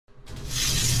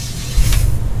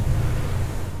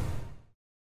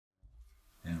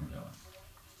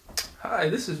Hi,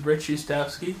 this is Rich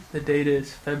Ustowski. The date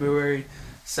is February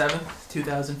 7th,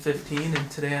 2015,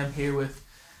 and today I'm here with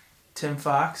Tim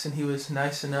Fox, and he was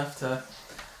nice enough to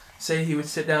say he would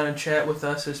sit down and chat with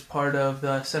us as part of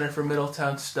the Center for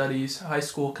Middletown Studies High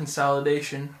School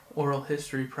Consolidation Oral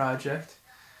History Project.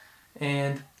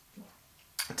 And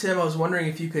Tim, I was wondering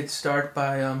if you could start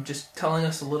by just telling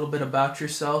us a little bit about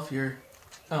yourself, your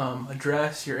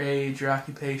address, your age, your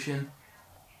occupation.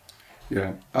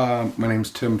 Yeah, my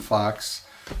name's Tim Fox.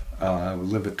 I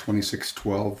live at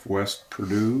 2612 West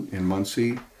Purdue in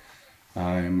Muncie.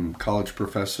 I'm a college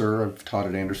professor. I've taught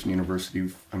at Anderson University.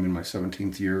 I'm in my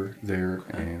 17th year there,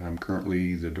 and I'm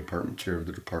currently the department chair of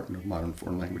the Department of Modern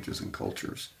Foreign Languages and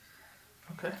Cultures.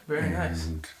 Okay, very nice.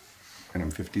 And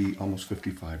I'm almost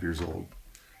 55 years old.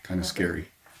 Kind of scary.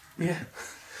 Yeah.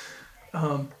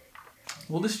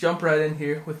 We'll just jump right in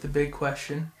here with the big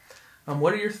question.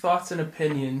 What are your thoughts and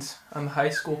opinions on the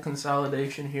high school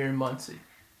consolidation here in Muncie?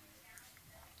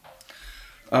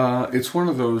 It's one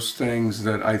of those things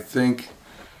that I think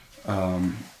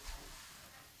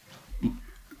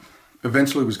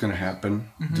eventually was going to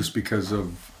happen, just because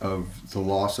of the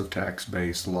loss of tax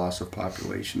base, the loss of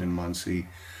population in Muncie,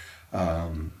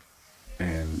 and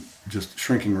just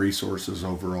shrinking resources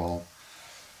overall.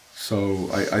 So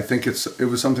I think it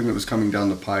was something that was coming down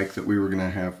the pike that we were going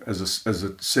to have, as a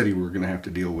city, we were going to have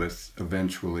to deal with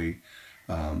eventually.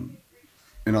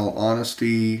 In all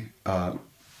honesty,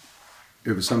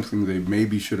 it was something they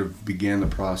maybe should have began the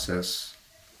process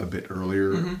a bit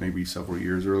earlier, maybe several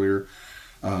years earlier.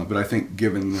 But I think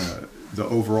given the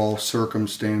overall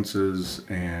circumstances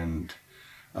and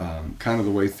kind of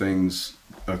the way things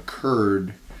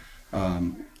occurred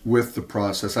with the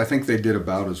process, I think they did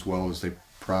about as well as they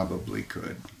probably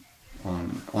could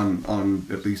on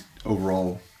at least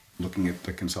overall looking at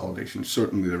the consolidation.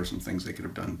 Certainly there were some things they could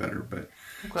have done better, but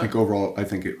okay. I think overall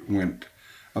it went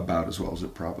about as well as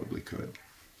it probably could.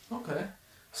 Okay.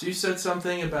 So you said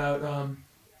something about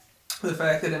the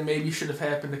fact that it maybe should have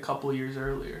happened a couple years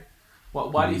earlier.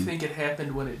 Why do you think it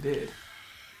happened when it did?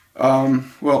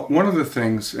 Well, one of the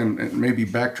things, and maybe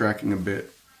backtracking a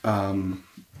bit,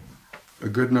 a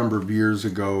good number of years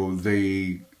ago,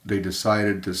 they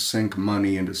decided to sink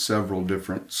money into several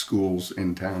different schools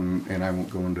in town, and I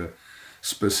won't go into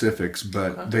specifics,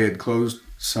 but they had closed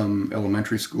some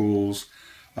elementary schools,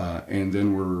 and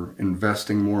then were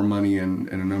investing more money in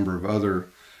a number of other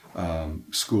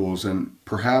schools. And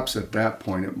perhaps at that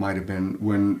point it might have been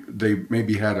when they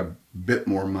maybe had a bit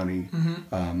more money,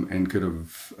 and could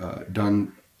have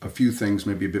done a few things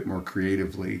maybe a bit more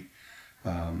creatively.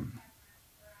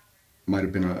 Might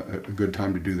have been a good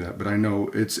time to do that, but I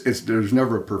know there's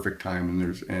never a perfect time,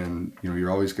 and you're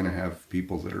always going to have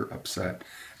people that are upset.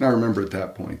 And I remember at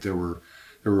that point there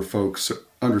were folks,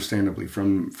 understandably,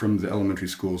 from the elementary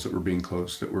schools that were being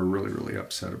closed that were really, really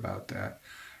upset about that.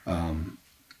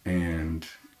 And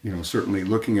certainly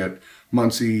looking at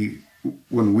Muncie,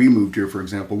 when we moved here, for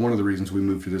example, one of the reasons we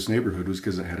moved to this neighborhood was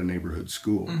because it had a neighborhood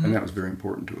school, and that was very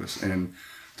important to us. And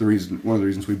one of the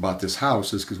reasons we bought this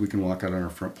house is because we can walk out on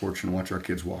our front porch and watch our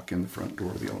kids walk in the front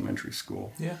door of the elementary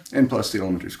school. Yeah. And plus, the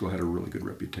elementary school had a really good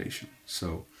reputation.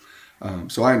 So,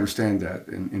 so I understand that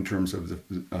in terms of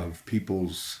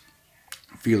people's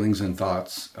feelings and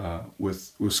thoughts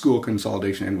with school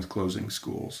consolidation and with closing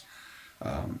schools.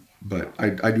 But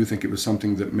I do think it was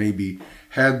something that maybe,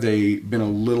 had they been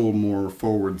a little more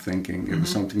forward thinking, it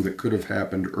was something that could have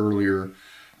happened earlier,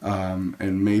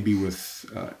 and maybe with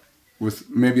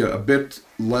maybe a bit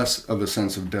less of a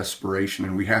sense of desperation,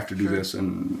 and we have to do this,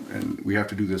 and we have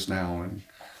to do this now, and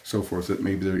so forth, that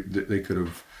maybe they could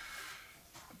have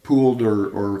pooled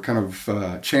or kind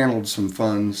of channeled some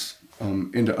funds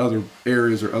into other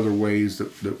areas or other ways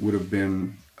that would have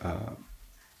been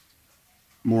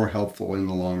more helpful in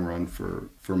the long run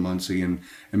for Muncie, and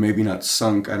maybe not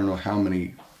sunk, I don't know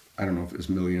if it was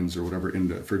millions or whatever,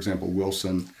 into, for example,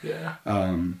 Wilson. Yeah.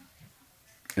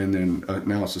 And then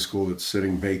now it's a school that's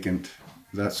sitting vacant,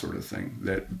 that sort of thing.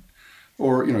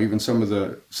 Or even some of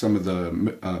the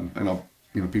and I'll,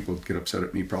 people get upset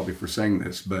at me probably for saying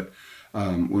this, but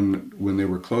when they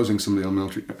were closing some of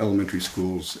the elementary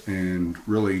schools, and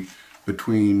really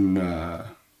between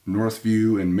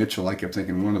Northview and Mitchell, I kept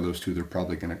thinking one of those two they're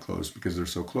probably going to close because they're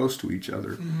so close to each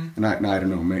other. And I don't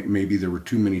know, maybe there were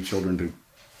too many children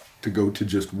to go to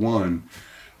just one,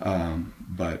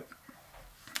 but.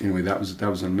 Anyway, that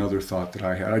was another thought that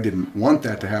I had. I didn't want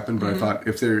that to happen, but I thought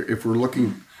if we're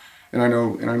looking, and I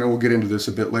know we'll get into this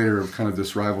a bit later, of kind of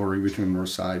this rivalry between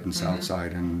Northside and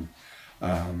Southside, and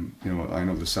I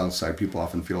know the Southside people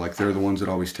often feel like they're the ones that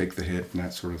always take the hit and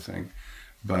that sort of thing.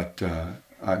 But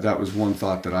that was one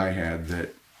thought that I had,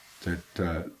 that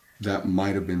that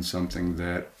might have been something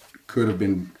that could have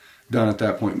been done at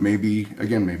that point. Maybe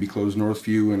close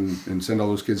Northview and send all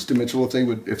those kids to Mitchell if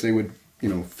they would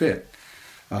fit,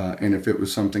 and if it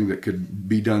was something that could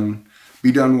be done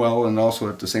well, and also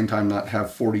at the same time not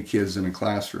have 40 kids in a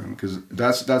classroom, because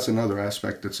that's another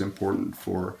aspect that's important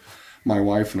for my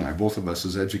wife and I, both of us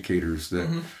as educators, that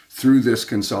through this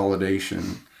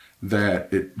consolidation,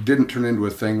 that it didn't turn into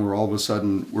a thing where all of a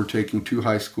sudden we're taking two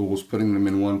high schools, putting them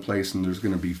in one place, and there's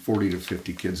going to be 40 to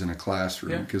 50 kids in a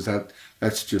classroom, because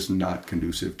that's just not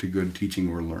conducive to good teaching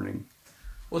or learning.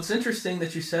 Well, it's interesting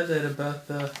that you said that about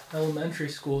the elementary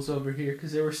schools over here,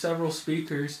 because there were several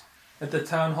speakers at the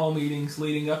town hall meetings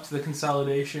leading up to the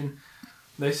consolidation.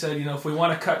 They said, if we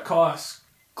want to cut costs,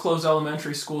 close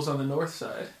elementary schools on the north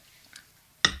side.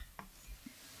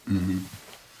 Mm-hmm.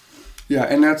 Yeah,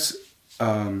 and that's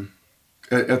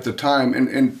at the time,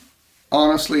 and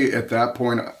honestly, at that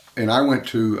point, and I went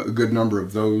to a good number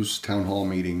of those town hall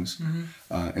meetings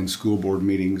and school board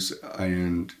meetings,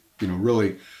 and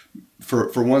really,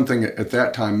 for one thing, at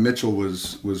that time, Mitchell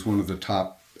was one of the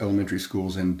top elementary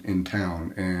schools in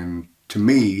town, and to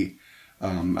me,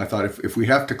 I thought if we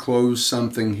have to close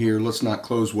something here, let's not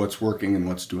close what's working and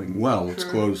what's doing well. Let's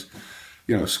close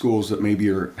schools that maybe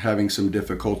are having some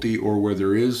difficulty, or where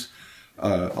there is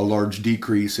a large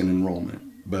decrease in enrollment.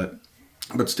 But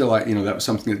still, that was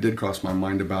something that did cross my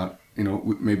mind about,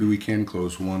 maybe we can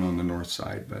close one on the north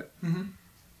side. But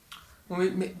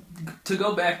to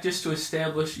go back just to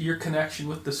establish your connection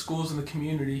with the schools and the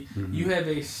community, you have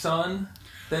a son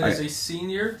that is a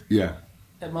senior. Yeah.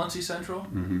 At Muncie Central?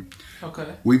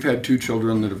 Okay. We've had two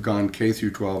children that have gone K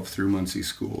through 12 through Muncie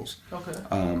schools. Okay.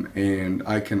 And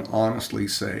I can honestly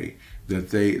say that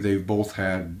they've both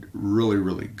had really,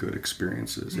 really good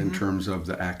experiences in terms of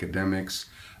the academics,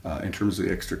 in terms of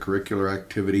the extracurricular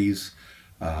activities,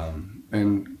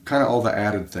 and kind of all the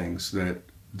added things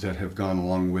that have gone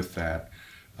along with that,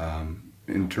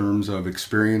 in terms of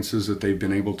experiences that they've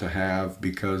been able to have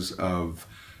because of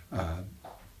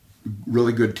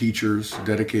really good teachers,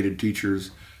 dedicated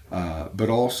teachers, but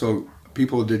also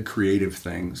people who did creative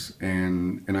things.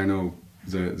 And I know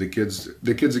the kids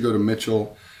that go to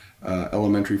Mitchell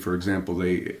Elementary, for example,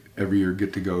 they every year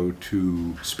get to go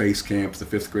to space camp. The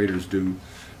 5th graders do,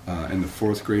 and the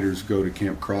 4th graders go to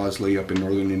Camp Crosley up in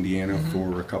northern Indiana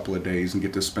for a couple of days and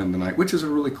get to spend the night, which is a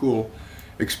really cool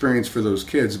experience for those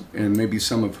kids, and maybe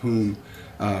some of whom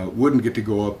wouldn't get to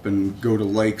go up and go to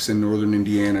lakes in northern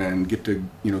Indiana and get to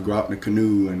go out in a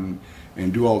canoe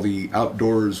and do all the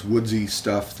outdoors woodsy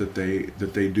stuff that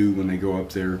they do when they go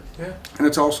up there. Yeah. And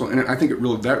it's also, and I think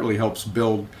that really helps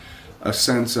build a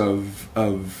sense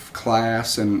of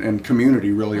class and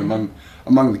community really among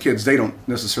the kids. They don't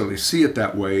necessarily see it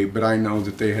that way, but I know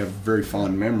that they have very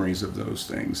fond memories of those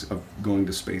things, of going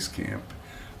to space camp.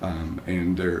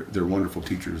 And they're wonderful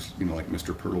teachers, like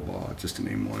Mr. Purtlebaugh, just to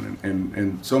name one,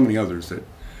 and so many others that.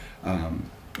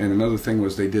 And another thing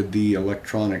was they did the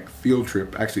electronic field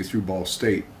trip actually through Ball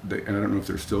State, and I don't know if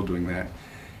they're still doing that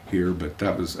here, but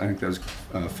I think that was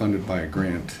funded by a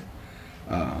grant.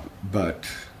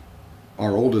 But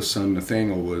our oldest son,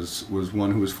 Nathaniel, was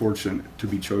one who was fortunate to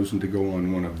be chosen to go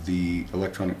on one of the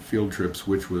electronic field trips,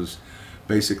 which was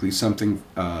basically something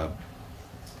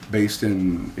based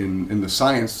in the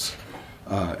science.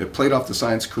 It played off the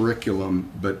science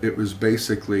curriculum, but it was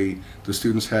basically the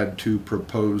students had to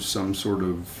propose some sort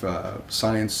of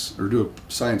science, or do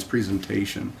a science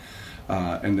presentation,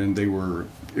 and then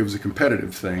it was a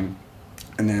competitive thing,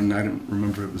 and then I don't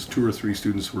remember, it was 2 or 3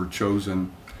 students were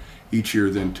chosen each year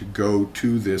then to go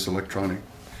to this electronic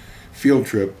field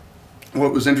trip. Well,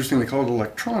 it was interesting, they called it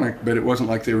electronic, but it wasn't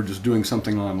like they were just doing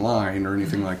something online or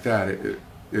anything like that.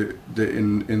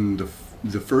 In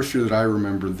the first year that I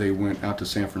remember, they went out to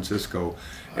San Francisco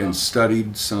and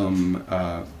studied some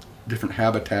different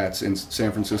habitats in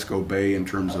San Francisco Bay in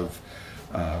terms of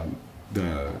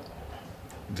the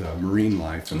marine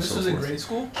life and so forth. And this was in grade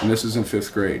school? And this is in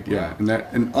 5th grade, yeah.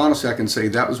 And honestly, I can say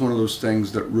that was one of those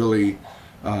things that really,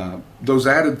 those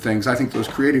added things, I think those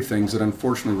creative things that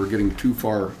unfortunately we're getting too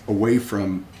far away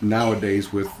from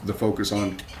nowadays with the focus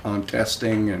on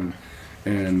testing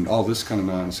and all this kind of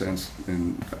nonsense,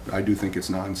 and I do think it's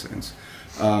nonsense.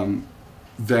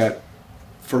 That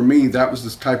for me, that was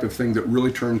this type of thing that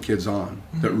really turned kids on,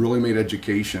 that really made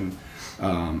education,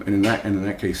 and in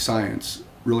that case, science,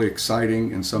 really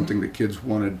exciting and something that kids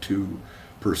wanted to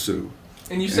pursue.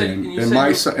 And you said,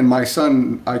 my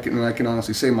son, I can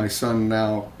honestly say my son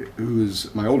now, who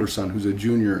is my older son, who's a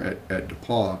junior at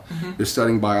DePaul, is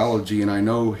studying biology, and I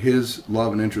know his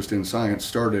love and interest in science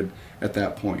started at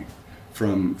that point,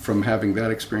 from having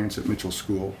that experience at Mitchell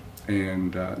School.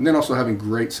 and then also having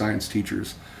great science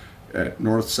teachers at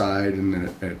Northside and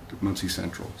then at Muncie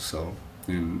Central. So,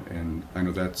 and I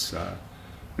know that's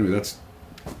that's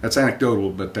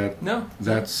anecdotal, but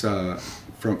that's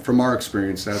from our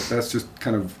experience. That's just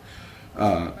kind of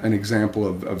an example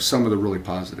of some of the really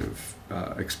positive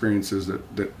experiences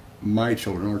that our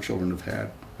children have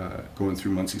had going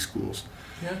through Muncie schools.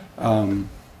 Yeah.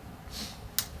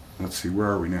 Let's see, where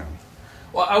are we now?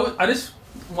 Well, I just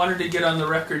wanted to get on the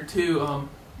record too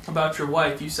about your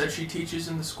wife. You said she teaches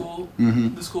in the school,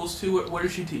 the schools too. What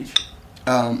does she teach?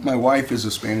 My wife is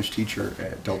a Spanish teacher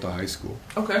at Delta High School.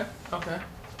 Okay.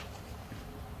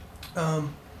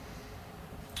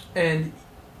 And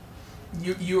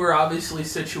you were obviously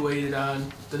situated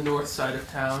on the north side of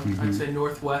town. I'd say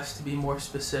northwest to be more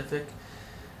specific.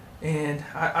 And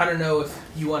I don't know if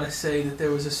you want to say that there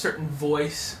was a certain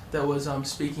voice that was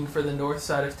speaking for the north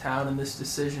side of town in this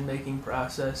decision-making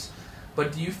process,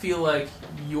 but do you feel like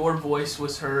your voice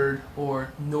was heard,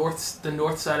 or the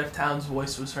north side of town's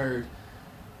voice was heard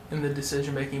in the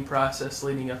decision-making process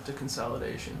leading up to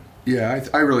consolidation? Yeah,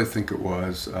 I really think it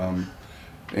was.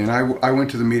 And I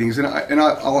went to the meetings, and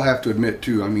I'll have to admit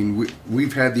too, I mean,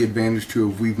 we've had the advantage too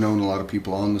of we've known a lot of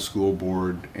people on the school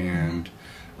board, and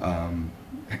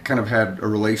kind of had a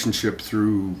relationship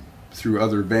through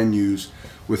other venues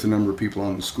with a number of people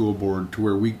on the school board to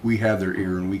where we had their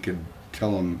ear and we could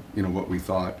tell them, what we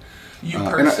thought. You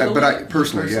personally? I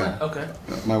personally, yeah. Okay.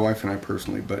 My wife and I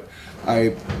personally, but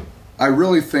I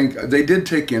really think they did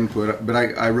take input, but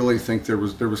I really think there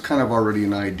was kind of already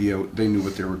an idea. They knew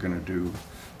what they were going to do.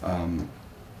 Are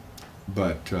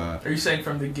you saying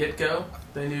from the get-go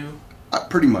they knew?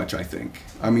 Pretty much, I think.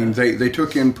 I mean, they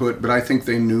took input, but I think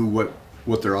they knew what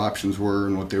their options were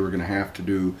and what they were going to have to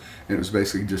do, and it was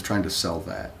basically just trying to sell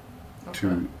that.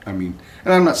 And I'm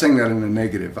not saying that in a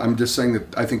negative. I'm just saying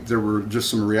that I think there were just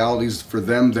some realities for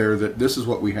them there that this is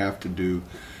what we have to do.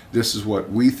 This is what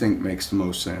we think makes the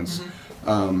most sense.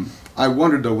 I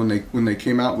wondered though when they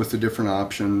came out with the different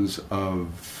options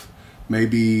of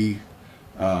maybe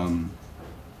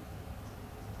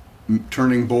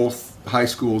turning both high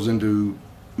schools into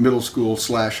middle school /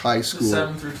 high school.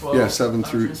 7 through 12. Yeah, 7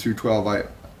 through 12.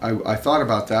 I thought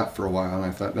about that for a while, and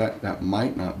I thought that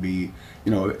might not be,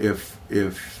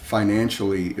 if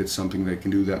financially it's something they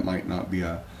can do, that might not be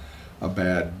a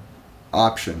bad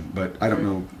option. But I don't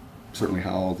know certainly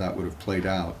how all that would have played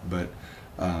out. But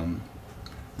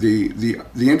the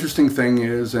interesting thing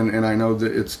is, and I know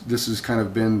that this has kind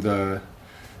of been the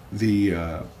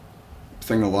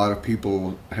thing a lot of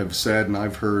people have said, and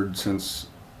I've heard since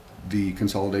the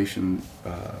consolidation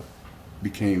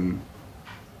became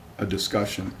a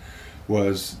discussion,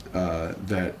 was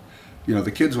that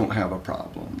the kids won't have a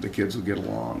problem. The kids will get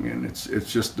along, and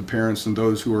it's just the parents and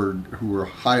those who are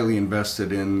highly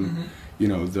invested in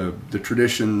the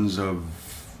traditions of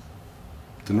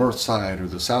the North Side or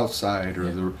the South Side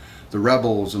or the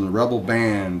Rebels and the Rebel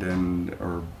Band and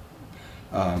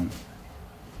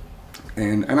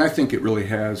I think it really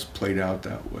has played out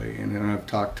that way. And then I've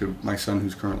talked to my son,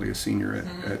 who's currently a senior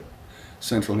at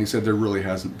Central, and he said there really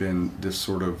hasn't been this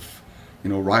sort of,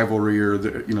 rivalry, or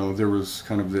there was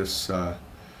kind of this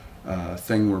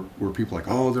thing where people are like,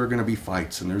 oh, there are going to be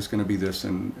fights and there's going to be this,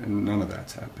 and none of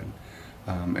that's happened.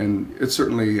 And it's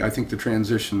certainly, I think the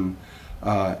transition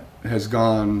has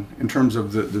gone in terms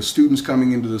of the students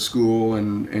coming into the school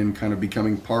and kind of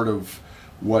becoming part of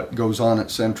what goes on at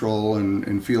Central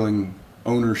and feeling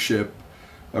ownership,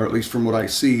 or at least from what I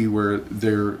see, where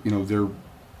they're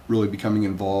really becoming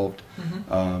involved.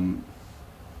 I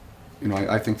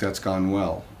think that's gone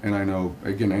well. And I know,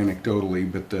 again,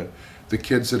 anecdotally, but the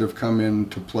kids that have come in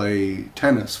to play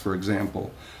tennis, for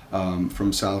example,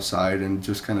 from Southside, and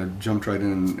just kind of jumped right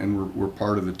in and were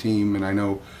part of the team. And I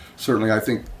know, certainly, I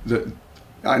think that,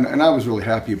 and I was really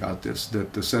happy about this,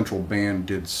 that the Central band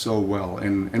did so well.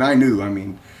 And I knew,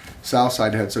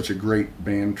 Southside had such a great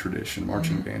band tradition,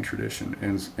 marching band tradition,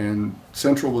 and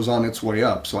Central was on its way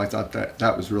up. So I thought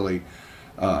that was really,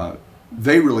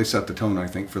 they really set the tone, I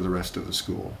think, for the rest of the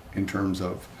school in terms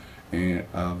of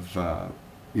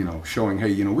showing,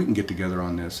 hey, we can get together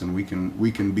on this, and we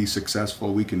can be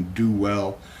successful, we can do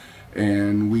well,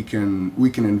 and we can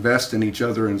invest in each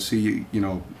other and see,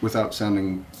 without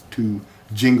sounding too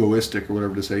jingoistic or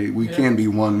whatever to say, we can be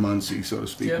one Muncie, so to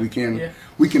speak.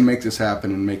 We can make this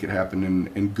happen and make it happen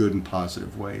in good and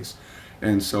positive ways.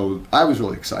 And so I was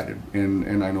really excited,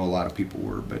 and I know a lot of people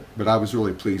were, but I was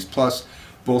really pleased. Plus,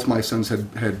 both my sons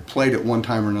had played at one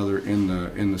time or another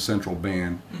in the Central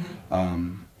band,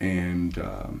 oh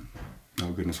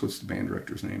goodness, what's the band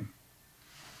director's name?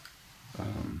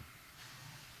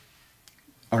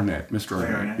 Arnett, Mr. Clay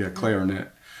Arnett. Arnett. Yeah, Clay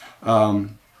Arnett.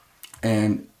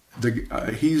 And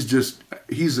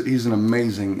he's an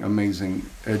amazing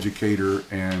educator,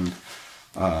 and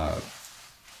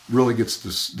really gets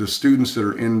the students that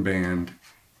are in band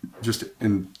just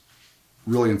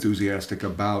really enthusiastic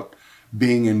about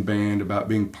being in band, about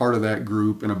being part of that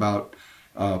group, and about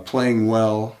playing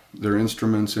well their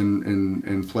instruments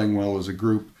and playing well as a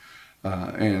group.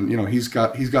 And you know, he's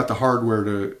got the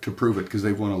hardware to prove it, because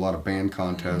they've won a lot of band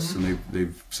contests, and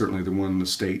they've certainly won the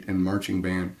state in marching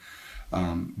band.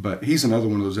 But he's another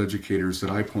one of those educators that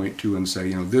I point to and say,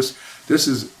 you know, this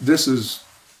is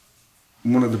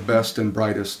one of the best and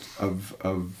brightest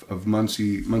of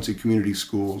Muncie Community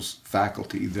Schools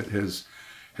faculty that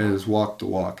has walked the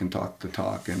walk and talked the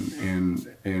talk, and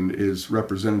is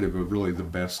representative of really the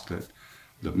best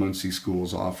that Muncie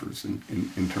Schools offers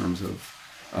in terms of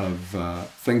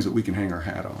things that we can hang our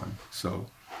hat on. So,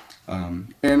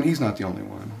 and he's not the only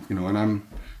one, you know. And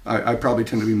I probably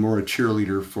tend to be more a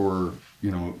cheerleader for, you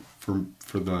know,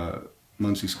 for the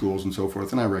Muncie Schools and so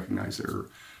forth. And I recognize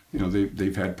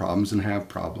they've had problems and have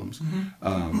problems.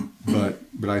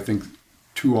 But I think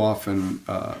too often,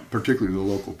 particularly the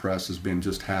local press, has been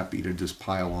just happy to just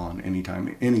pile on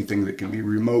anytime anything that can be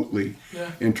remotely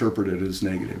interpreted as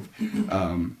negative.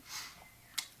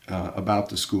 About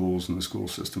the schools and the school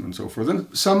system and so forth.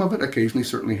 And some of it occasionally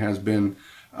certainly has been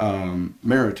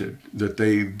merited, that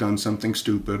they've done something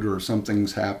stupid, or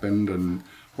something's happened,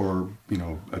 or you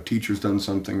know, a teacher's done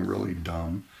something really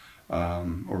dumb,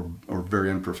 or very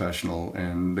unprofessional,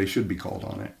 and they should be called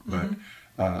on it. But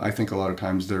I think a lot of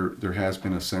times there has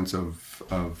been a sense of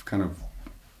kind of,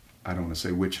 I don't want to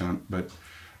say witch hunt, but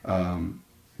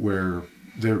where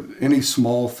any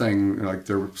small thing, like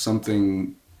there was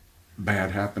something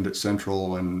bad happened at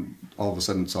Central, and all of a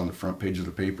sudden it's on the front page of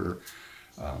the paper,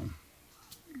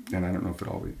 and I don't know if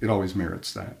it always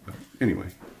merits that, but anyway.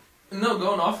 No,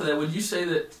 going off of that, would you say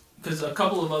that, because a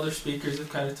couple of other speakers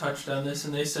have kind of touched on this,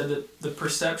 and they said that the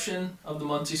perception of the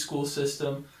Muncie school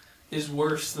system is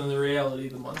worse than the reality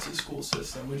of the Muncie school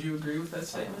system. Would you agree with that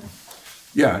statement?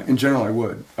 Yeah, in general I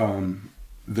would.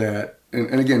 That,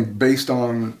 and again, based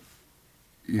on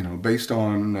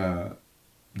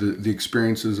the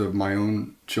experiences of my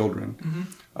own children,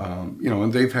 you know,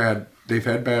 and they've had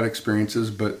bad experiences,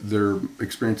 but their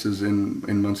experiences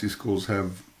in Muncie schools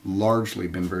have largely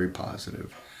been very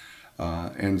positive.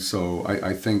 And so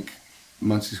I think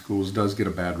Muncie schools does get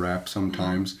a bad rap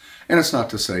sometimes. And it's not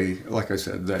to say, like I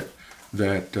said, that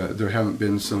there haven't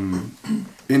been some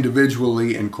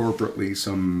individually and corporately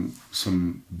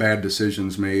some bad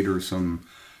decisions made, or some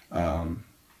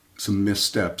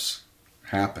missteps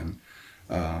happen.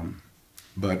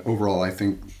 But overall, I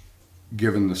think,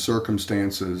 given the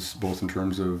circumstances, both in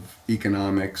terms of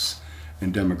economics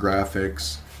and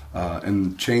demographics,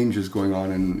 and changes going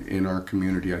on in our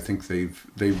community, I think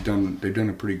they've done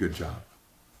a pretty good job.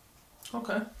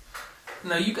 Okay.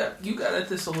 Now you got at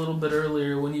this a little bit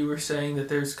earlier when you were saying that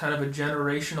there's kind of a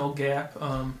generational gap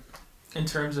in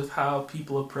terms of how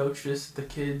people approach this. The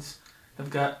kids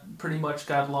have pretty much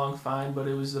got along fine, but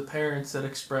it was the parents that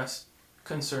expressed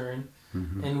concern.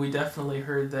 And we definitely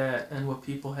heard that and what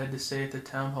people had to say at the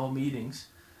town hall meetings.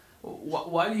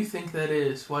 Why do you think that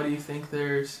is? Why do you think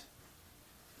there's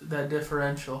that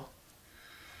differential?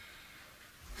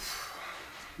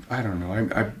 I don't know.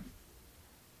 I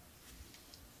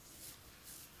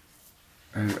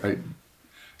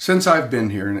since I've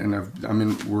been here,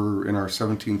 and we're in our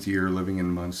 17th year living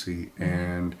in Muncie,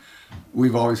 and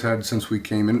we've always had, since we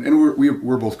came in, and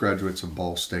we're both graduates of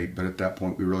Ball State, but at that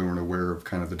point we really weren't aware of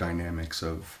kind of the dynamics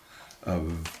of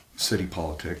city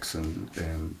politics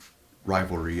and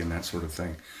rivalry and that sort of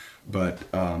thing. But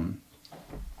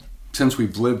since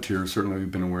we've lived here, certainly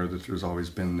we've been aware that there's always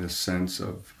been this sense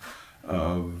of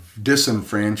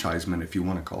disenfranchisement, if you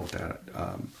want to call it that,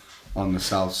 on the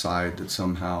south side, that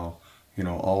somehow, you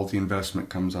know, all the investment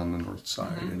comes on the north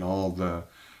side, and all the,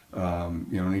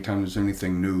 you know, anytime there's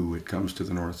anything new, it comes to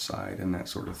the north side, and that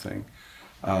sort of thing.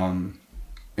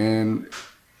 And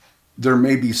there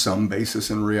may be some basis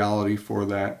in reality for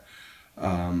that,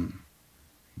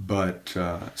 but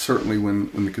certainly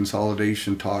when the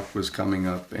consolidation talk was coming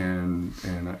up, and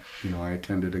you know, I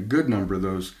attended a good number of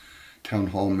those town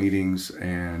hall meetings,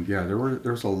 and yeah, there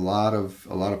was a lot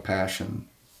of passion,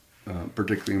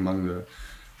 particularly among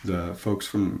the folks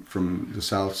from the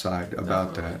south side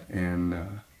about that.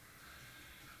 And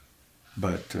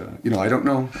but you know, I don't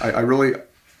know.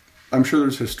 I'm sure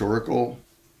there's historical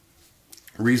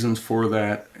reasons for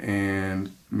that,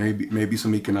 and maybe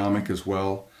some economic as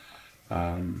well.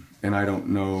 And I don't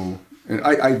know. And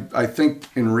I think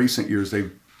in recent years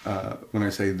when I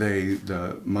say they,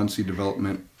 the Muncie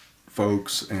development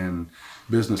folks and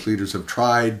business leaders have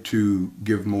tried to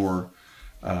give more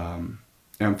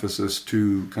emphasis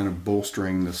to kind of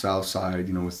bolstering the Southside,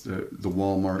 with the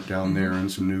Walmart down there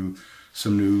and some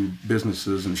new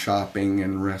businesses and shopping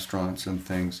and restaurants and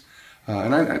things,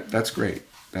 and that's great.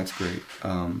 That's great.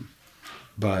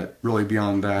 But really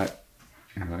beyond that,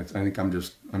 I think I'm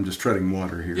just treading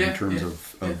water here in terms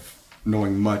of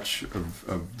knowing much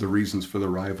of the reasons for the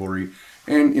rivalry,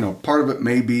 and part of it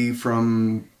may be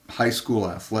from high school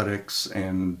athletics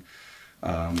and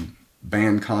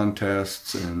band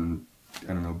contests, and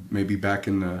I don't know, maybe back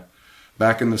in the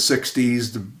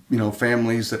 60s,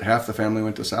 families that half the family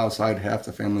went to Southside, half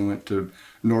the family went to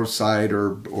Northside,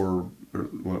 or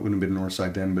well, it wouldn't have been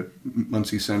Northside then, but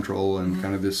Muncie Central, and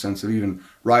kind of this sense of even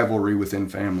rivalry within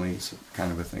families,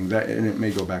 kind of a thing. And it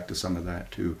may go back to some of that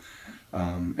too,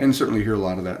 and certainly hear a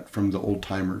lot of that from the old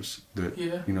timers that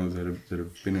that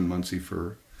have been in Muncie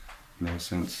for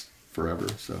since forever.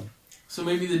 So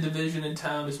maybe the division in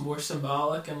town is more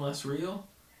symbolic and less real.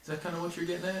 Is that kind of what you're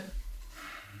getting at?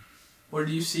 Or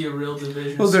do you see a real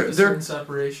division, a certain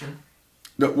separation?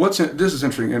 This is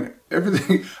interesting, and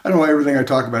everything, I don't know why everything I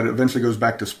talk about eventually goes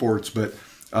back to sports, but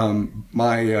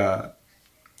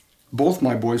both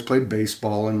my boys played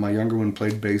baseball, and my younger one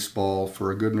played baseball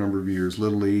for a good number of years,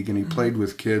 Little League, and he played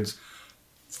with kids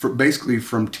basically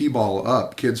from T-ball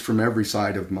up, kids from every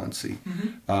side of Muncie.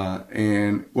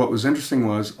 And what was interesting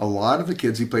was a lot of the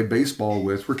kids he played baseball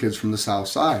with were kids from the South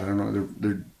Side. I don't know,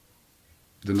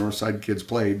 the North Side kids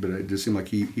played, but it just seemed like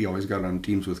he always got on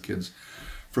teams with kids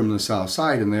from the South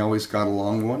Side, and they always got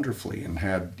along wonderfully and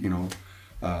had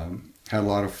a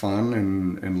lot of fun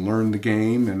and learned the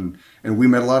game, and we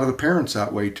met a lot of the parents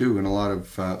that way too, and a lot of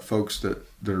folks that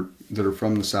are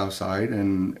from the South Side,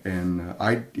 and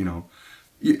I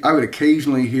would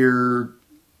occasionally hear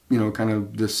kind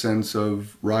of this sense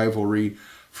of rivalry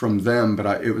from them,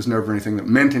 but it was never anything that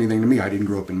meant anything to me. I didn't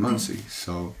grow up in Muncie,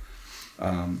 so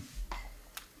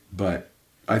but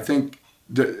I think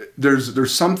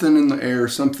there's something in the air,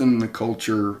 something in the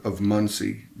culture of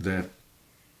Muncie that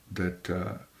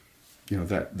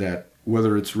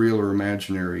whether it's real or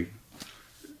imaginary,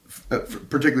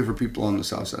 particularly for people on the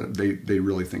South Side, they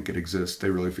really think it exists. They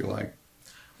really feel like.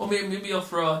 Well, maybe I'll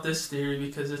throw out this theory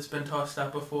because it's been tossed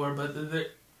out before, but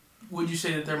would you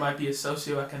say that there might be a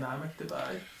socioeconomic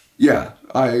divide? Yeah,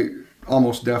 I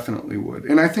almost definitely would,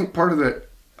 and I think part of that,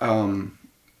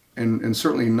 and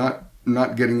certainly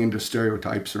not getting into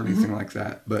stereotypes or anything like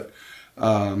that, but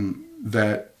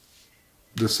that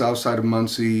the South Side of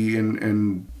Muncie,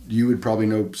 and you would probably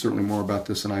know certainly more about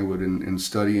this than I would in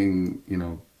studying,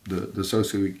 the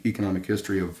socioeconomic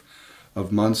history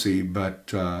of Muncie,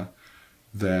 but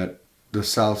that the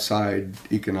South Side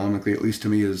economically, at least to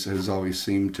me, has always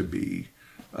seemed to be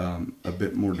a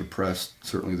bit more depressed,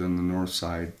 certainly, than the North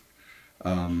Side.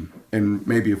 And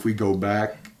maybe if we go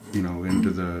back, into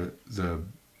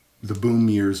the boom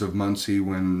years of Muncie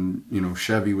when,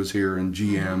 Chevy was here and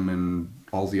GM and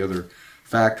all the other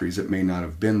factories, it may not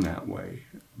have been that way,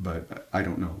 but I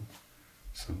don't know.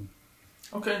 So.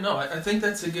 Okay, no, I think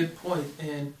that's a good point,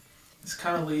 and this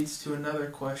kind of leads to another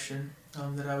question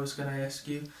that I was going to ask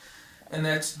you, and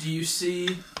that's, do you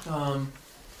see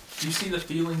the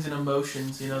feelings and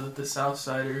emotions, that the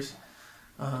Southsiders,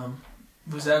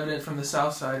 was evident from the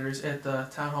Southsiders at the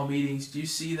town hall meetings? Do you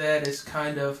see that as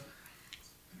kind of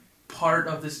part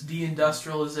of this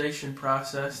deindustrialization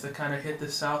process that kind of hit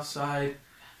the South Side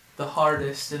the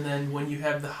hardest, and then when you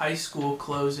have the high school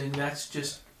closing, that's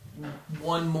just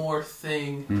one more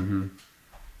thing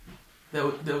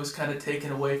that was kind of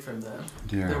taken away from them,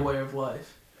 their way of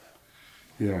life?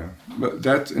 Yeah, but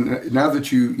that's, and now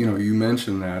that you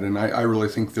mention that, and I really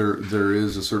think there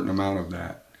is a certain amount of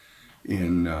that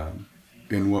in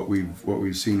what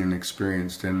we've seen and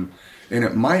experienced, and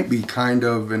it might be kind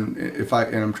of, and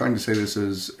I'm trying to say this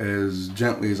as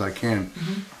gently as I can,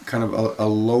 kind of a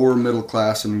lower middle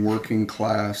class and working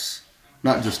class,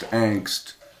 not just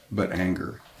angst, but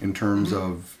anger in terms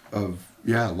of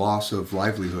loss of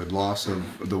livelihood, loss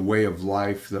of the way of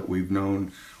life that we've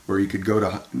known, where you could go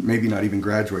to maybe not even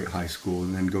graduate high school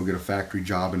and then go get a factory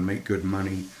job and make good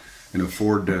money and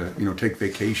afford to take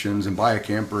vacations and buy a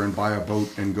camper and buy a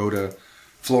boat and go to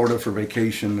Florida for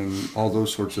vacation and all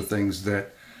those sorts of things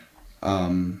that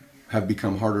have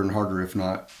become harder and harder, if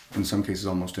not in some cases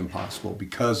almost impossible,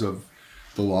 because of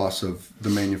the loss of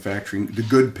the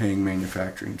good paying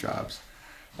manufacturing jobs.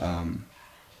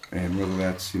 And whether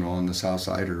that's on the South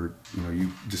Side or you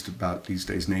just about these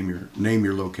days name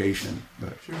your location.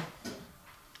 But sure.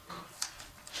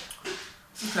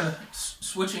 This is kind of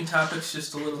switching topics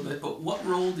just a little bit, but what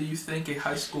role do you think a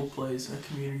high school plays in a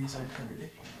community's identity?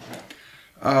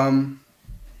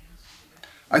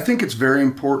 I think it's very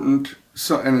important.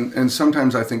 So, and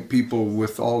sometimes I think people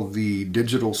with all the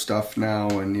digital stuff now,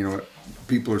 and you know,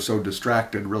 people are so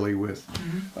distracted really with,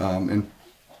 and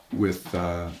with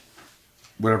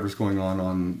whatever's going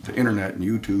on the internet and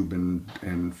YouTube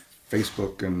and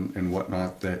Facebook and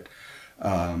whatnot, that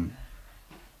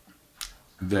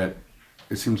that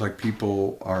it seems like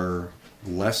people are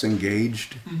less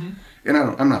engaged. And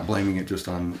I'm not blaming it just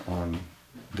on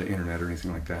the internet or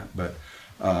anything like that, but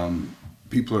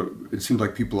it seems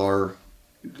like people are,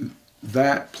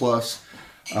 that plus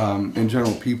in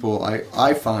general people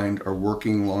I find are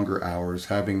working longer hours,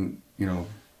 having, you know,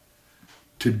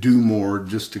 to do more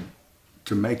just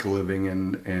to make a living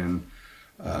and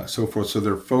so forth. So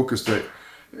they're focused that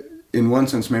in one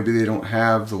sense maybe they don't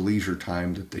have the leisure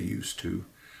time that they used to,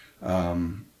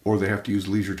 or they have to use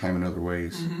leisure time in other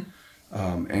ways.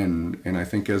 And I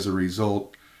think as a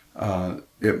result,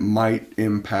 it might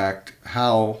impact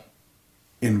how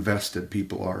invested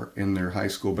people are in their high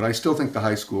school. But I still think the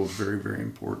high school is very, very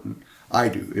important. I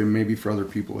do. And maybe for other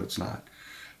people it's not.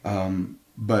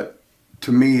 But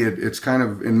to me, it's kind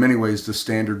of, in many ways, the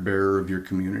standard bearer of your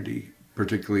community,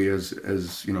 particularly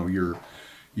as you know,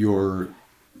 your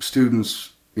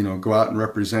students, you know, go out and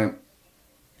represent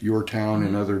your town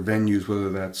in other venues, whether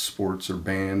that's sports or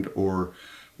band, or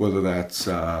whether that's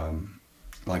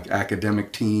like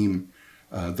academic team,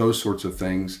 those sorts of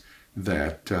things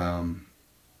that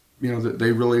you know, that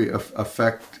they really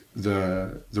affect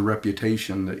the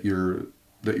reputation that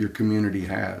your community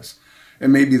has.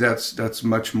 And maybe that's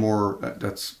much more,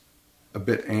 that's a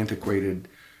bit antiquated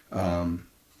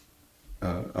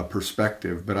a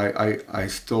perspective, but I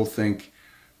still think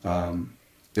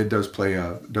it does play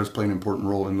an important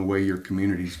role in the way your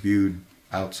community's viewed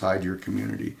outside your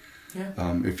community.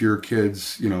 If your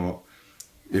kids, you know,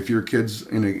 if your kids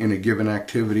in a given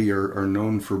activity are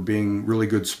known for being really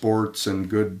good sports and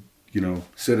good, you know,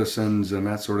 citizens and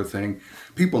that sort of thing,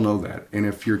 people know that. And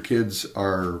if your kids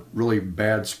are really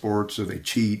bad sports, or they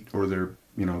cheat, or they're,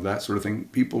 you know, that sort of thing,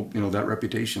 people, you know, that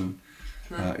reputation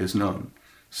is known.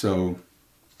 So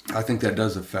I think that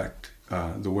does affect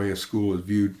the way a school is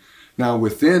viewed. Now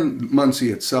within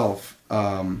Muncie itself,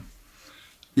 you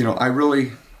know, I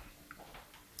really,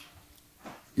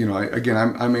 you know,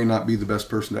 I may not be the best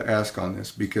person to ask on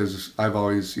this, because I've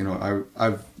always, you know,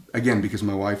 I've again, because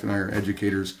my wife and I are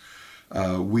educators,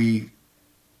 we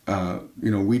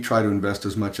you know, we try to invest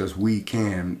as much as we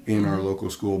can in our local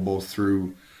school, both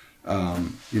through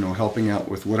you know, helping out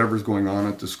with whatever's going on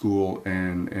at the school,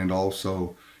 and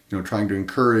also, you know, trying to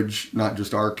encourage not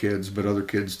just our kids but other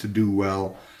kids to do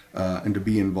well and to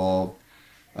be involved.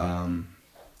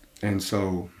 And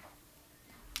so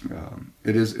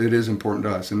it is important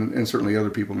to us, and certainly other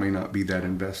people may not be that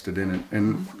invested in it.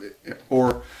 And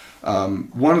or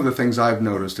one of the things I've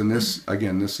noticed, and this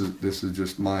again, this is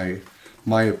just my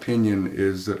opinion,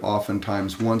 is that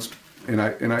oftentimes once, and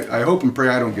I hope and pray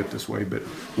I don't get this way, but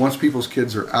once people's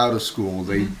kids are out of school,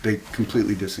 they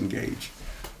completely disengage,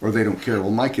 or they don't care.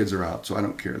 Well, my kids are out, so I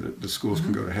don't care. The schools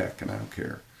can go to heck, and I don't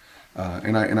care.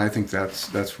 And I think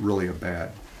that's really a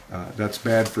bad. That's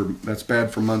bad for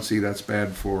Muncie. That's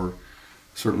bad for,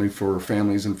 certainly for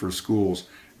families and for schools.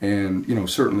 And you know,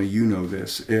 certainly you know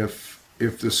this. If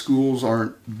the schools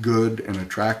aren't good and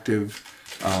attractive,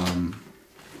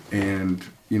 and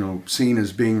you know, seen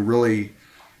as being really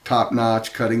top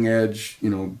notch, cutting edge, you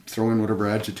know, throw in whatever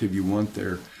adjective you want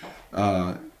there,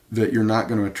 that you're not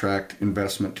going to attract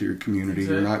investment to your community.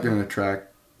 Exactly. You're not going to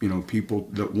attract, you know, people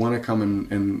that want to come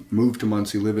and move to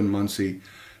Muncie, live in Muncie,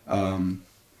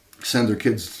 send their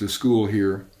kids to school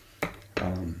here.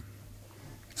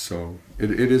 So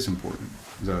it is important.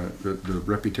 The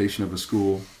reputation of a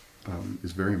school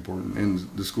is very important, in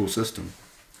the school system.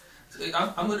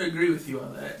 I'm going to agree with you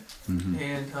on that.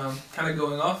 And kind of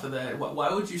going off of that,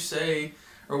 why would you say,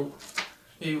 or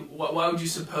why would you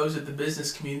suppose that the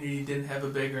business community didn't have a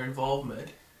bigger involvement,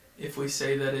 if we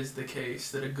say that is the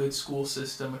case, that a good school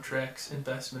system attracts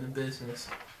investment in business?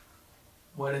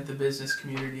 Why didn't the business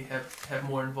community have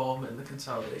more involvement in the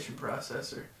consolidation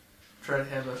process, or try to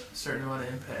have a certain amount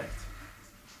of impact?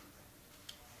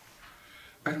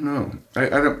 I don't know. I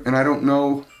don't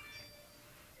know.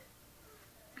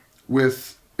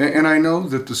 And I know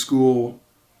that the school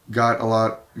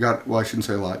well, I shouldn't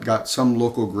say a lot, got some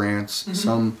local grants,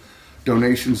 some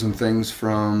donations and things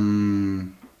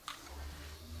from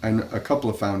and a couple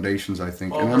of foundations, I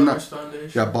think. Ball and I'm not.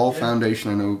 Foundation. Yeah, Ball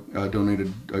Foundation. I know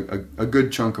donated a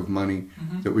good chunk of money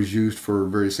that was used for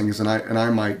various things, and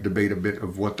I might debate a bit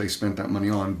of what they spent that money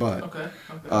on, but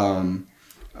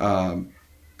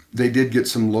they did get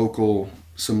some local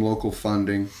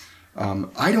funding.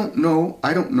 I don't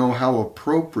know how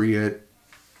appropriate,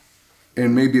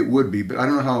 and maybe it would be, but I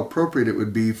don't know how appropriate it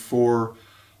would be for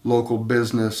local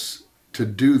business to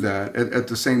do that. At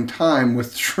the same time,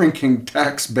 with shrinking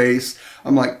tax base,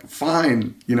 I'm like,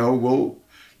 fine,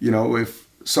 if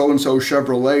so-and-so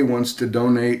Chevrolet wants to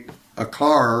donate a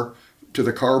car to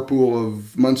the carpool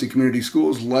of Muncie Community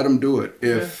Schools, let them do it.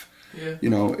 If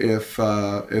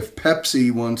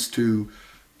Pepsi wants to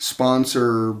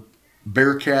sponsor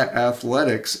Bearcat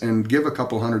Athletics and give a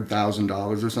couple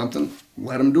 $100,000 or something,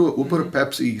 let them do it. We'll put a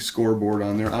Pepsi scoreboard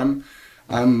on there.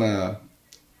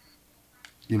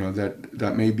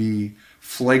 That may be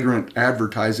flagrant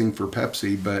advertising for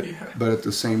Pepsi, but at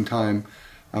the same time,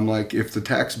 I'm like, if the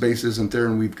tax base isn't there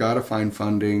and we've got to find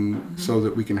funding so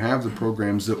that we can have the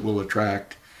programs that will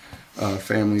attract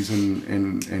families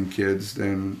and kids,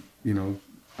 then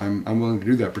I'm willing to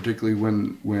do that. Particularly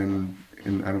when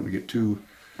and I don't want to get too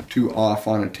off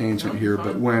on a tangent here,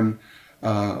 but when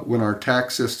our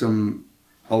tax system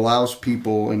allows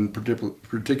people, and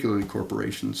particularly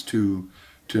corporations, to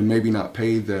maybe not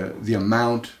pay the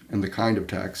amount and the kind of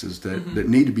taxes that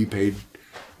need to be paid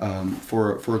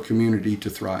for a community to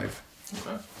thrive.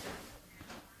 Okay.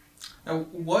 Now,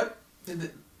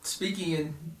 speaking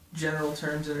in general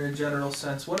terms and in a general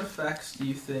sense, what effects do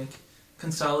you think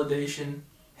consolidation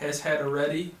has had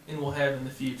already and will have in the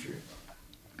future?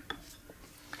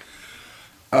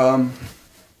 I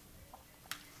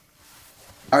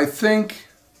think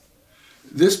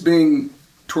this being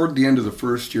toward the end of the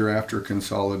first year after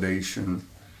consolidation,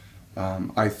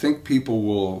 I think people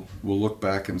will look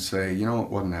back and say, it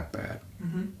wasn't that bad.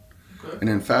 Okay. And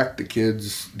in fact, the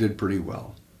kids did pretty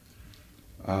well.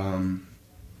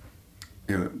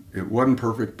 It wasn't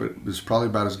perfect, but it was probably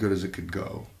about as good as it could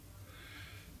go.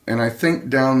 And I think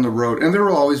down the road, and there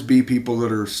will always be people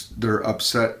they're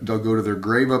upset. They'll go to their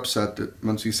grave upset that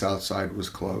Muncie Southside was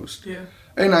closed. Yeah.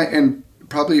 And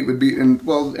probably it would be, and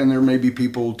there may be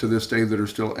people to this day that are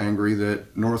still angry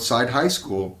that Northside High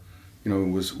School,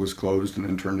 was closed and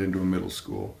then turned into a middle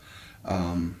school.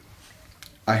 I've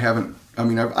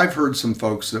heard some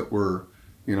folks that were,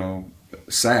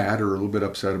 sad or a little bit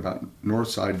upset about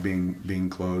Northside being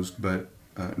closed, but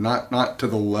not to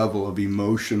the level of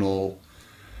emotional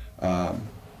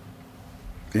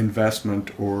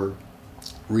investment or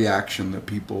reaction that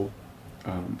people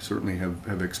certainly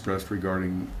have expressed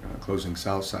regarding closing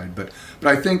Southside. But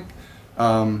I think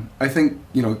a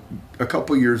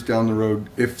couple years down the road,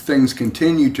 if things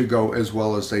continue to go as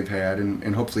well as they've had,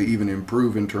 and hopefully even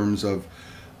improve in terms of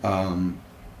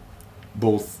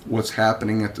both what's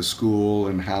happening at the school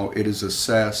and how it is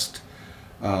assessed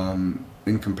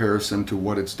in comparison to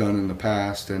what it's done in the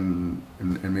past, and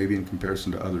maybe in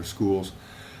comparison to other schools.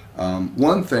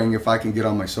 One thing, if I can get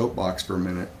on my soapbox for a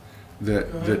minute, that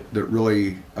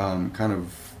really kind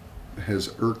of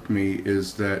has irked me,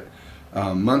 is that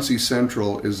Muncie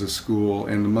Central is a school,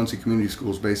 and the Muncie Community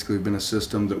Schools basically have been a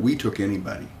system that we took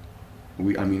anybody.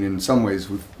 In some ways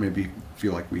we maybe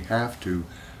feel like we have to,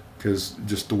 because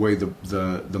just the way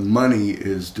the money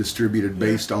is distributed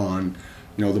based on,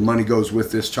 the money goes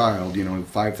with this child,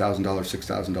 $5,000,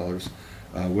 $6,000,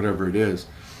 whatever it is.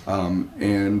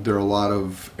 And there are a lot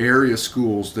of other area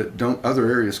schools that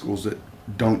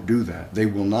don't do that. They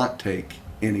will not take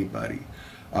anybody.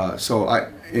 So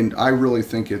I really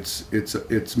think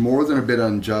it's more than a bit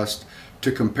unjust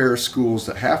to compare schools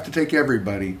that have to take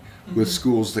everybody with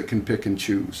schools that can pick and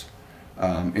choose.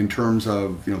 In terms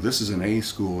of, this is an A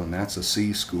school and that's a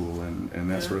C school and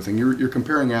that sort of thing. You're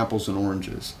comparing apples and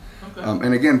oranges. Okay.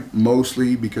 And again,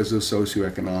 mostly because of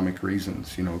socioeconomic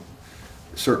reasons.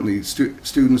 Certainly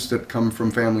students that come from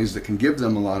families that can give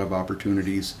them a lot of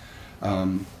opportunities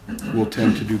will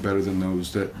tend to do better than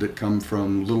those that come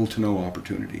from little to no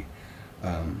opportunity,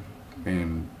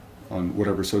 and on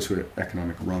whatever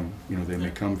socioeconomic rung they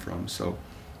may come from. So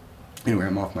anyway,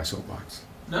 I'm off my soapbox.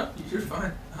 No, you're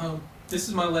fine. This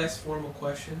is my last formal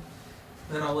question.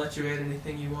 Then I'll let you add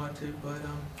anything you want to. But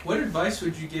what advice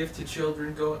would you give to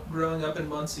children growing up in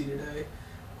Muncie today,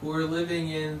 who are living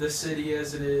in the city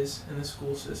as it is and the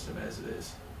school system as it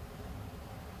is?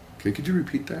 Okay, could you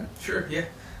repeat that? Sure, yeah.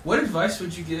 What advice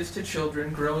would you give to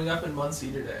children growing up in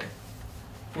Muncie today,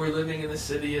 who are living in the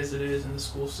city as it is and the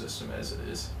school system as it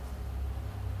is?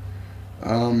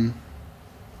 Or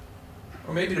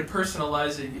maybe to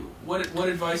personalize it, what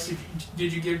advice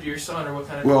did you give to your son, or what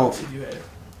kind of advice did you have?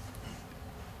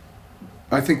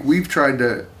 I think we've tried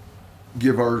to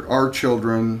give our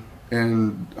children,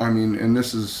 and and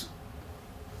this is,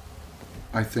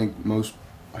 I think most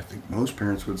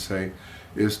parents would say,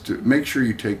 is to make sure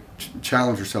you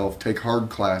challenge yourself, take hard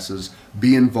classes,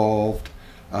 be involved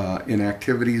in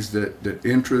activities that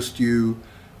interest you,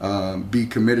 be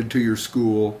committed to your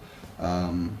school,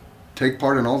 take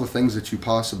part in all the things that you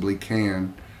possibly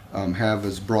can, have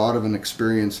as broad of an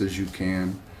experience as you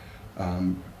can,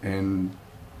 and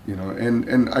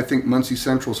I think Muncie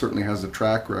Central certainly has a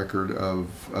track record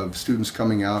of students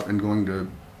coming out and going to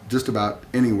just about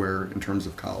anywhere in terms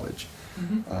of college.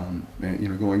 Mm-hmm.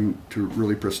 And going to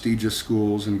really prestigious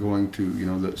schools and going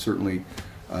to certainly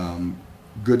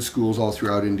good schools all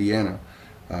throughout Indiana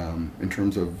in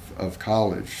terms of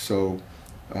college. So,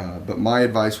 but my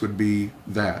advice would be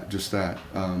just that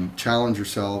challenge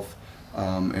yourself,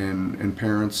 and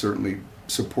parents certainly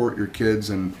support your kids,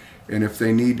 and if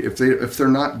they're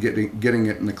not getting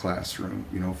it in the classroom,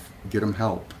 get them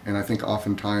help. And I think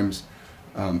oftentimes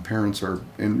parents are,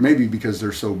 and maybe because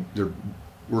they're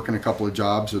working a couple of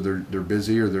jobs, or they're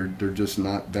busy, or they're just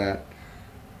not that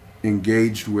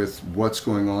engaged with what's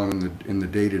going on in the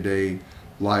day-to-day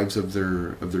lives of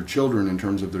their children in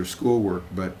terms of their schoolwork.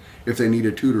 But if they need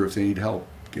a tutor, if they need help,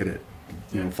 get it.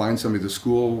 Find somebody.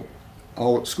 Schools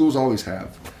always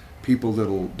have people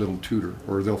that'll tutor,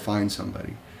 or they'll find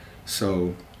somebody.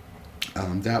 So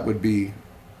that would be,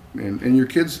 and your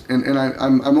kids, and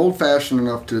I'm old-fashioned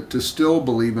enough to still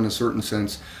believe in a certain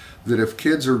sense that if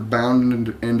kids are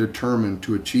bound and determined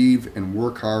to achieve and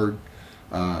work hard,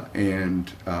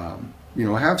 and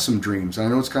have some dreams. I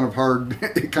know it's kind of hard,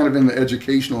 kind of in the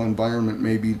educational environment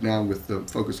maybe now with the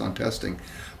focus on testing,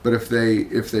 but if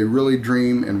they really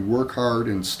dream and work hard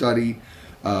and study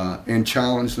and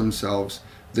challenge themselves,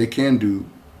 they can do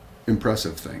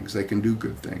impressive things. They can do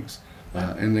good things,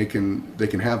 and they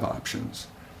can have options.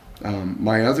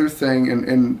 My other thing,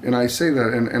 and I say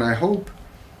that, and I hope.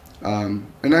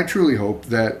 And I truly hope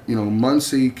that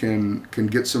Muncie can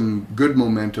get some good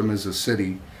momentum as a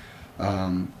city,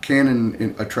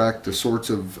 can attract the sorts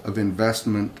of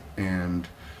investment and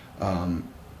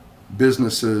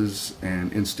businesses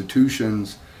and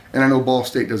institutions. And I know Ball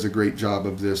State does a great job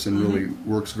of this and really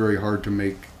works very hard to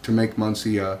make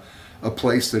Muncie a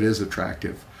place that is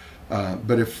attractive.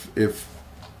 But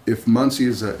if Muncie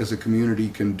as a community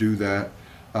can do that,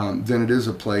 then it is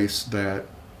a place that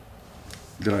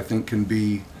I think can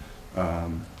be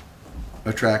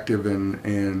attractive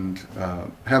and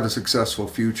have a successful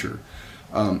future.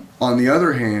 On the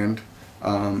other hand,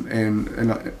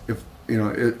 and if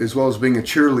as well as being a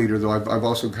cheerleader, though, I've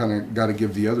also kind of got to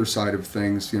give the other side of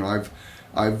things.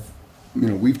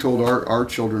 We've told our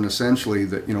children essentially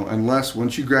that unless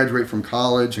once you graduate from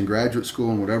college and graduate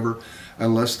school and whatever,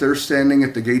 unless they're standing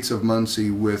at the gates of Muncie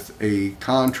with a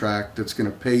contract that's going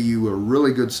to pay you a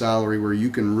really good salary where you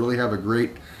can really have a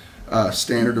great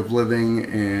standard of living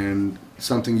and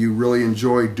something you really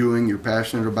enjoy doing, you're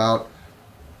passionate about,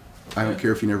 I don't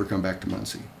care if you never come back to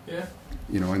Muncie. Yeah.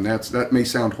 And that may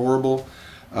sound horrible,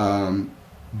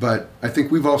 but I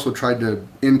think we've also tried to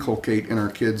inculcate in our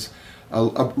kids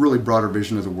a really broader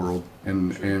vision of the world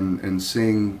and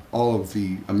seeing all of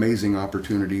the amazing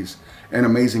opportunities and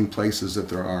amazing places that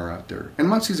there are out there. And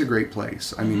Muncie's a great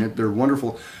place. I mean, they're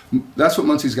wonderful. That's what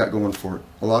Muncie's got going for it.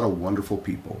 A lot of wonderful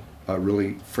people,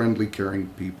 really friendly, caring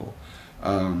people.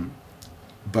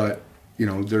 But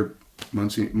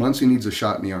Muncie needs a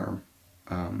shot in the arm,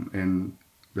 and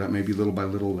that may be little by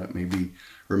little. That may be,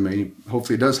 or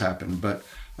hopefully it does happen. But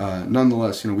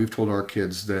nonetheless, we've told our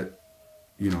kids that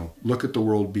look at the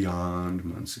world beyond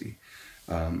Muncie,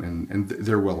 and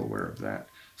they're well aware of that.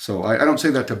 So I don't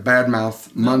say that to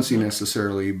badmouth Muncie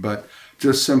necessarily, but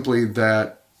just simply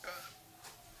that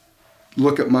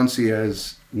look at Muncie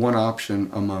as one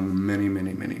option among many,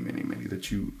 many, many, many, many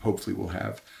that you hopefully will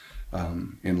have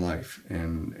in life,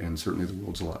 and certainly the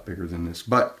world's a lot bigger than this.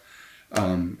 But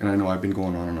and I know I've been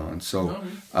going on and on. So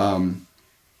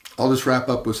I'll just wrap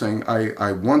up with saying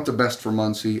I want the best for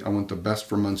Muncie. I want the best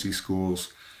for Muncie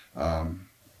schools.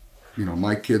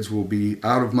 My kids will be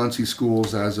out of Muncie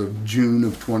schools as of June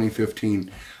of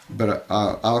 2015, but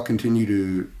I'll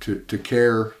continue to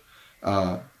care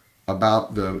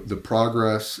about the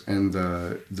progress and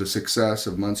the success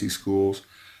of Muncie schools.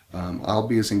 I'll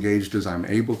be as engaged as I'm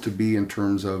able to be in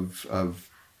terms of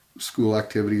school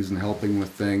activities and helping with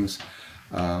things,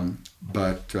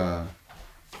 but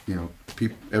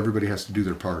everybody has to do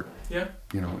their part. Yeah.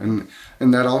 And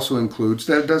that also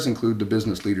does include the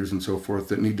business leaders and so forth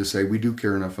that need to say we do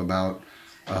care enough about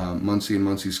Muncie and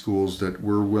Muncie schools that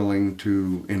we're willing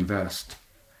to invest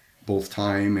both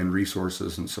time and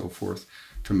resources and so forth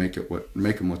to make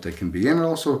them what they can be. And it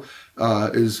also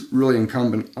is really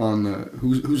incumbent on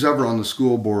who's ever on the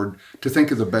school board to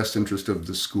think of the best interest of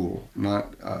the school,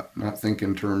 not think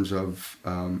in terms of.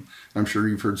 I'm sure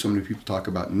you've heard so many people talk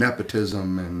about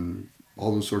nepotism and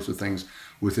all those sorts of things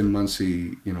within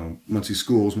Muncie, Muncie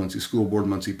schools, Muncie school board,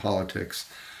 Muncie politics.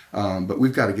 But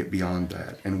we've got to get beyond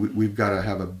that, and we've got to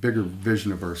have a bigger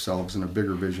vision of ourselves and a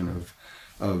bigger vision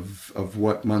of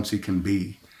what Muncie can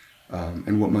be,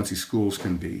 and what Muncie schools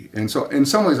can be. And so in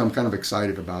some ways I'm kind of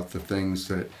excited about the things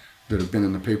that have been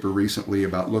in the paper recently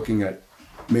about looking at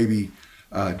maybe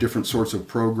different sorts of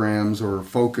programs or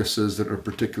focuses that a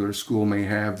particular school may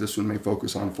have. This one may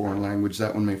focus on foreign language,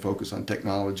 that one may focus on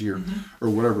technology or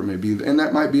whatever it may be. And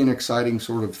that might be an exciting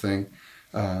sort of thing,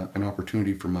 an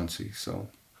opportunity for Muncie. So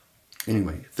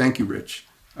anyway, thank you, Rich.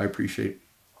 I appreciate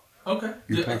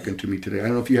you talking to me today. I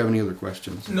don't know if you have any other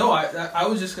questions. No, I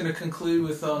was just going to conclude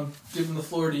with giving the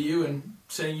floor to you and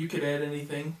saying you could add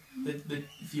anything that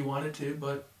if you wanted to,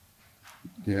 but...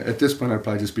 Yeah, at this point I'd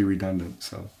probably just be redundant,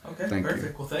 so okay, thank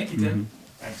perfect. you. Well, thank you, Tim.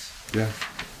 Thanks. Yeah.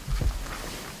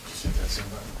 Just hit that same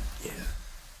button. Yeah.